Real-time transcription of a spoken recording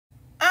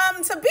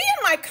To be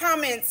in my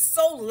comments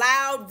so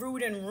loud,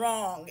 rude, and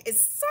wrong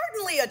is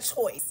certainly a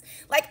choice.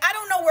 Like, I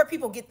don't know where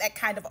people get that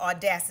kind of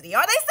audacity.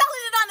 Are they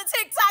selling it on the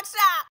TikTok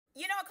shop?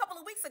 You know, a couple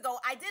of weeks ago,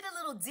 I did a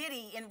little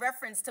ditty in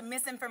reference to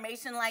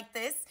misinformation like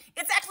this.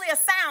 It's actually a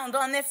sound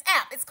on this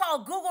app. It's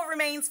called Google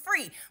Remains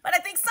Free. But I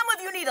think some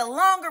of you need a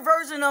longer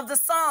version of the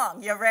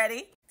song. You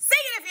ready? Sing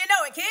it if you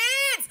know it,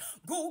 kids!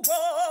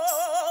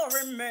 Google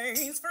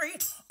remains free.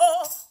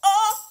 Oh,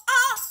 oh,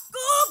 oh,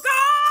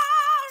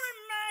 Google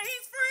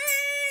remains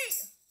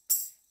free.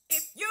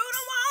 If you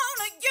don't want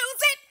to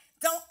use it,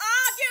 don't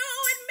argue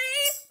with me.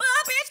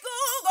 But bitch,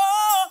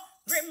 Google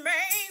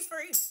remains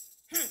free.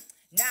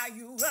 Now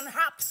you done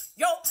hopped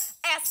your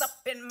ass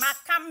up in my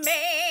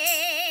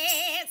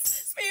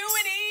comments,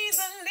 spewing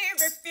easily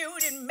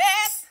refuted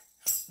mess,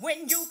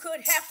 when you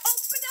could have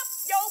opened up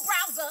your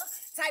browser,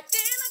 typed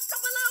in a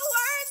couple of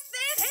words,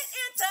 then hit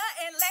enter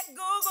and let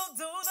Google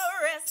do the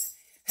rest.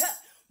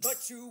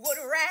 But you would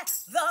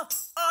rather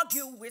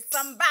argue with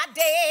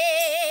somebody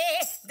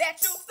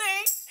that you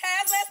think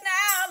has less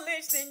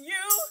knowledge than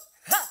you.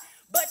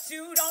 But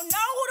you don't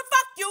know who the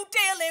fuck you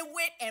dealing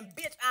with, and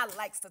bitch, I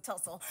likes to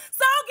tussle.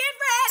 So get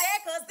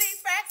ready, cause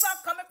these facts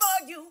are coming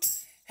for you.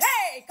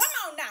 Hey, come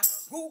on now.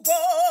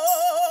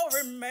 Google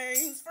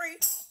remains free.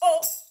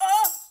 Oh,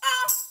 oh,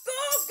 oh,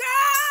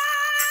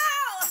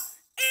 Google,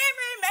 it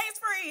remains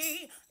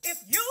free. If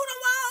you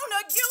don't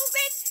wanna use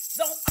it,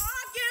 don't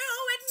argue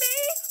with me.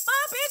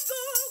 But bitch,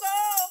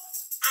 Google,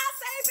 I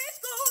say bitch,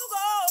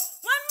 Google.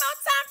 One more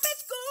time,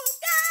 bitch, Google.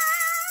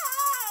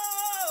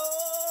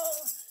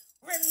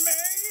 Remain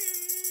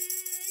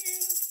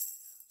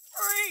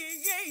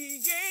free, yeah,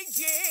 yeah,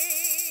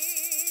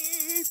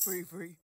 yeah. Free, free.